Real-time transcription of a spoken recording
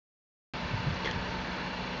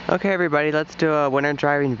Okay everybody, let's do a winter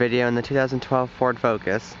driving video in the 2012 Ford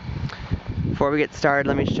Focus. Before we get started,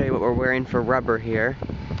 let me show you what we're wearing for rubber here.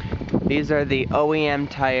 These are the OEM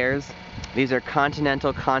tires. These are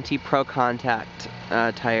Continental Conti Pro Contact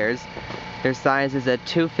tires. Their size is a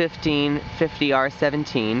 215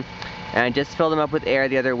 50R17, and I just filled them up with air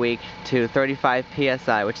the other week to 35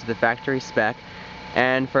 PSI, which is the factory spec.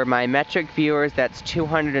 And for my metric viewers, that's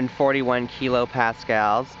 241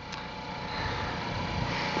 kilopascals.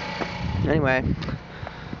 Anyway,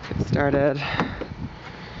 let's get started.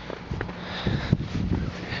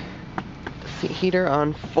 Seat heater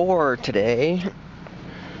on 4 today.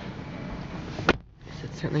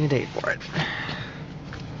 It's certainly a day for it.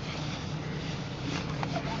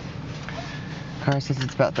 Car says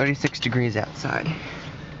it's about 36 degrees outside.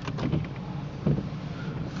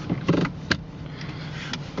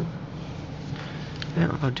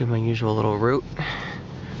 Now I'll do my usual little route.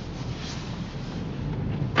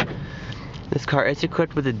 This car is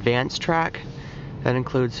equipped with AdvanceTrack. That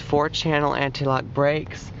includes 4-channel anti-lock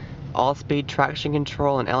brakes, all-speed traction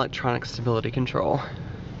control, and electronic stability control.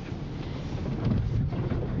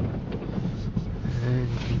 And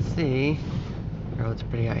you can see the road's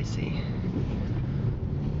pretty icy.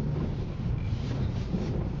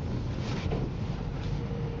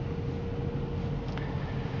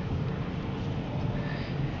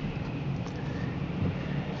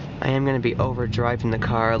 I am going to be overdriving the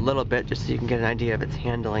car a little bit just so you can get an idea of its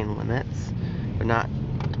handling limits, but not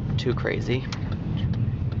too crazy.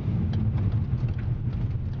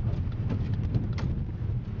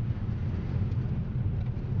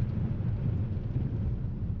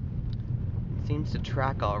 It seems to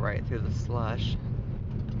track all right through the slush.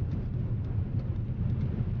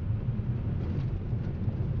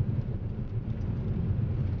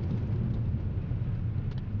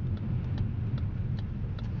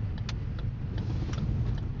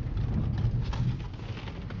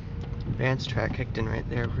 AdvanceTrack kicked in right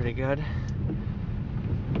there pretty good.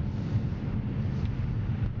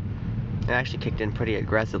 It actually kicked in pretty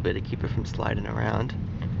aggressively to keep it from sliding around.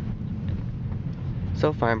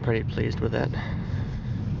 So far I'm pretty pleased with it.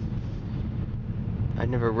 I've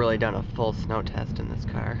never really done a full snow test in this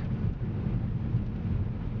car.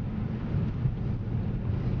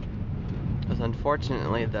 Because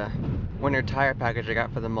unfortunately the winter tire package I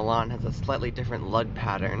got for the Milan has a slightly different lug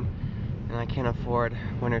pattern. And I can't afford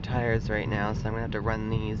winter tires right now, so I'm going to have to run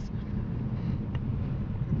these.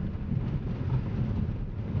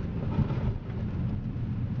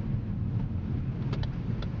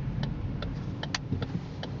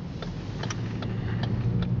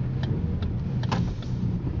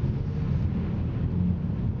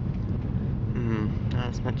 Not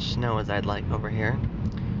as much snow as I'd like over here.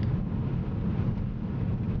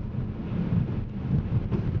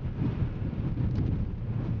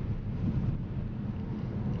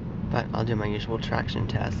 But I'll do my usual traction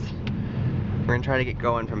test. We're going to try to get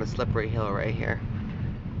going from a slippery hill right here.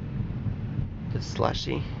 Just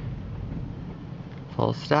slushy.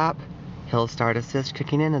 Full stop. Hill start assist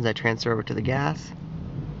kicking in as I transfer over to the gas.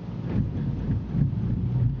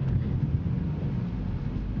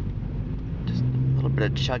 Just a little bit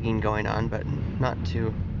of chugging going on, but not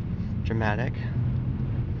too dramatic.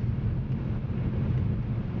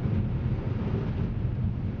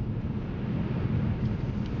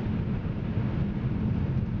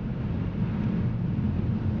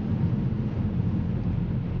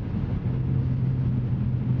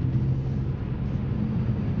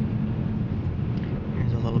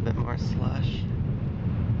 A little bit more slush.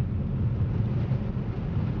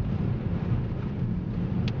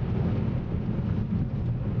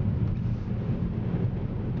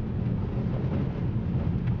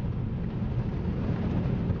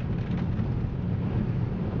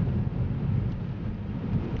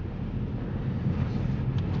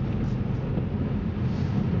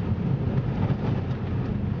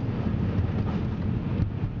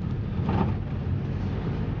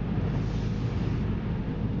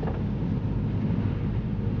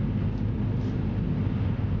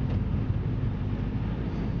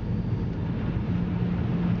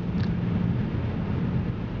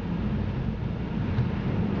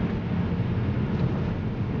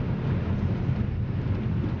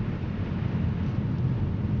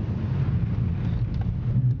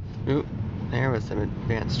 Oop, there was some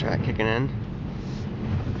AdvanceTrack kicking in.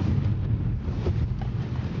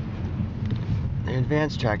 The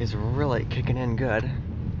AdvanceTrack is really kicking in good.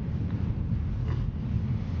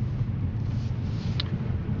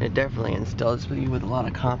 It definitely instills you with a lot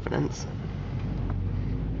of confidence.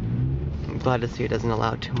 I'm glad to see it doesn't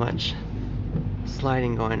allow too much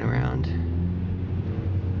sliding going around.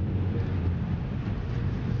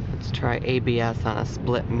 Let's try ABS on a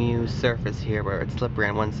split mu surface here where it's slippery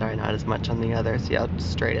on one side, not as much on the other. See how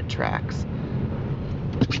straight it tracks.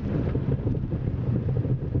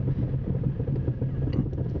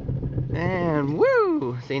 And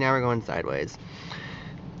woo! See, now we're going sideways.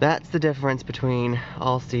 That's the difference between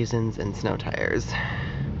all seasons and snow tires.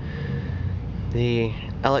 The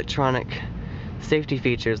electronic safety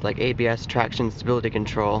features like ABS, traction, stability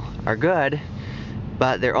control are good,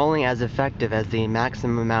 but they're only as effective as the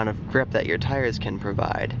maximum amount of grip that your tires can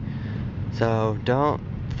provide. So don't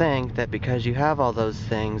think that because you have all those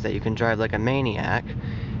things that you can drive like a maniac.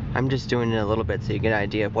 I'm just doing it a little bit so you get an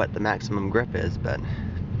idea of what the maximum grip is, but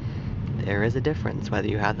there is a difference whether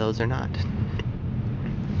you have those or not.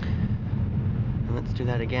 And let's do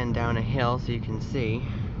that again down a hill so you can see.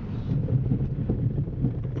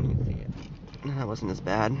 Let me see it. No, that wasn't as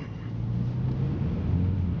bad.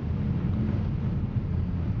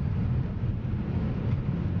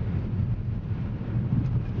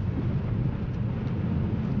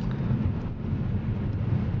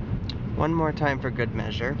 One more time for good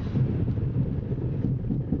measure.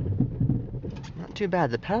 Not too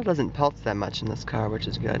bad. The pedal doesn't pulse that much in this car, which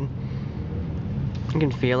is good. You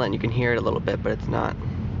can feel it and you can hear it a little bit, but it's not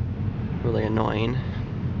really annoying.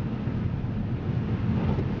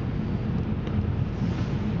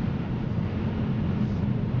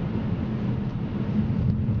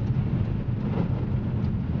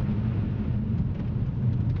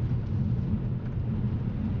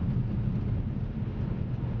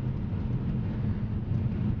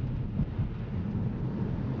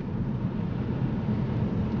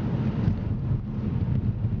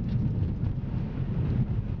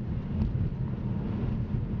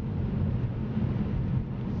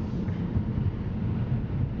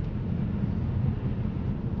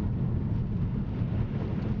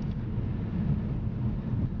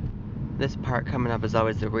 This part coming up is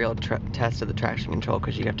always the real test of the traction control,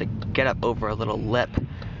 because you have to get up over a little lip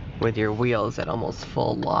with your wheels at almost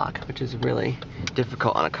full lock, which is really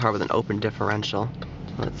difficult on a car with an open differential.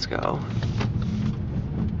 Let's go.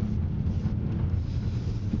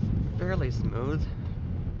 Fairly smooth.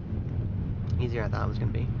 Easier than I thought it was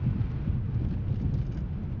going to be.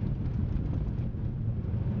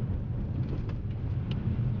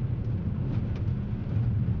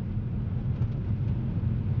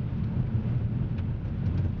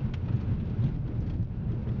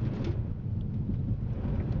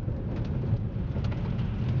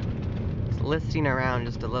 Listing around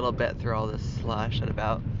just a little bit through all this slush at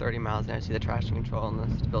about 30 miles an hour. See the traction control and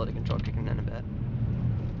the stability control kicking in a bit.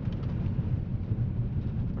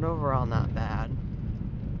 But overall, not bad.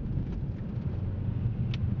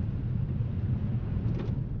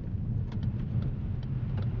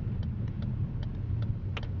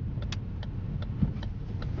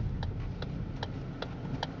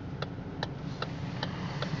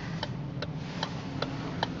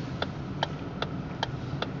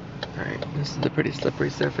 Alright, this is a pretty slippery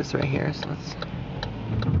surface right here, so let's...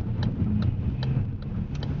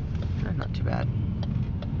 not too bad.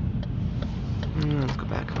 Let's go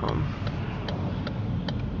back home.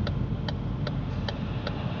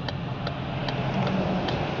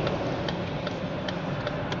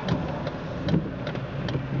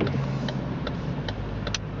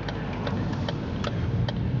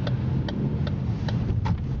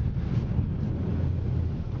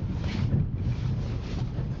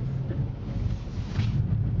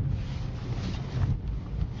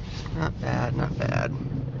 Not bad, not bad.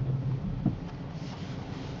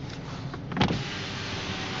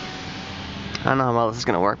 I don't know how well this is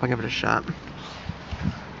going to work, but I'll give it a shot.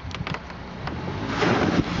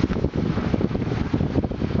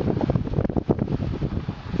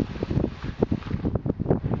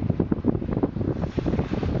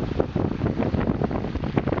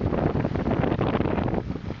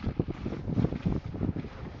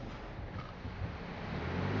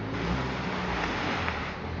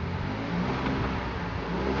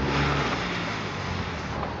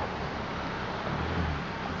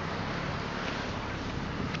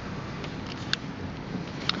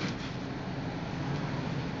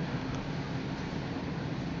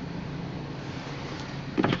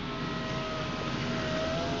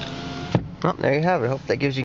 Well, there you have it. I hope that gives you